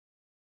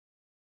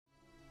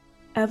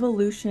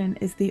Evolution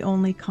is the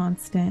only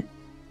constant.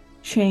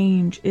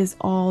 Change is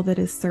all that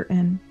is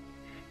certain.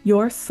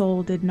 Your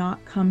soul did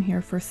not come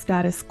here for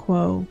status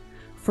quo,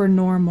 for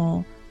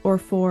normal, or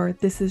for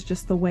this is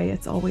just the way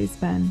it's always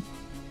been.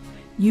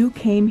 You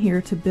came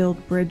here to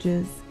build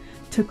bridges,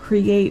 to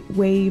create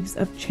waves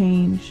of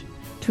change,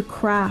 to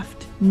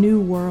craft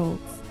new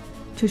worlds,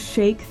 to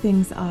shake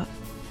things up,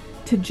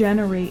 to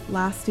generate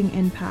lasting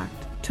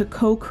impact, to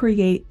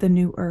co-create the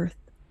new earth.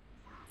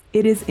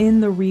 It is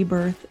in the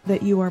rebirth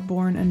that you are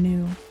born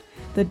anew.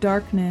 The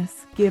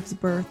darkness gives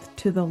birth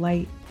to the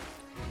light.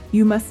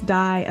 You must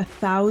die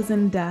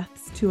 1,000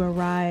 deaths to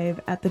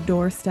arrive at the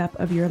doorstep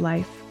of your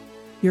life,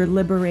 your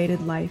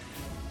liberated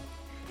life.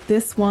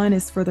 This one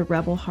is for the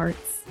rebel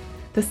hearts,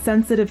 the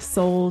sensitive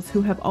souls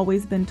who have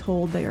always been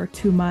told they are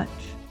too much,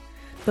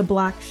 the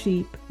black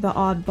sheep, the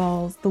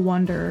oddballs, the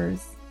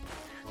wanderers,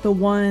 the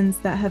ones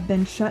that have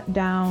been shut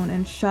down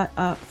and shut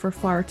up for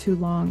far too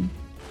long,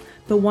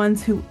 the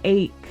ones who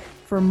ache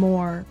for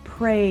more,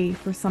 pray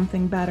for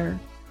something better,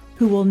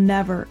 who will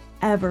never,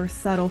 ever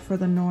settle for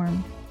the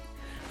norm,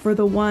 for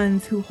the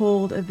ones who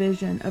hold a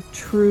vision of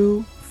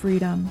true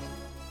freedom.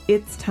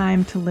 It's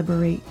time to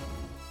liberate.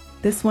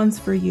 This one's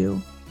for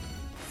you,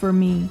 for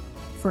me,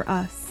 for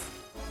us.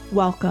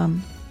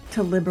 Welcome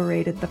to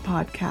Liberated, the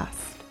podcast.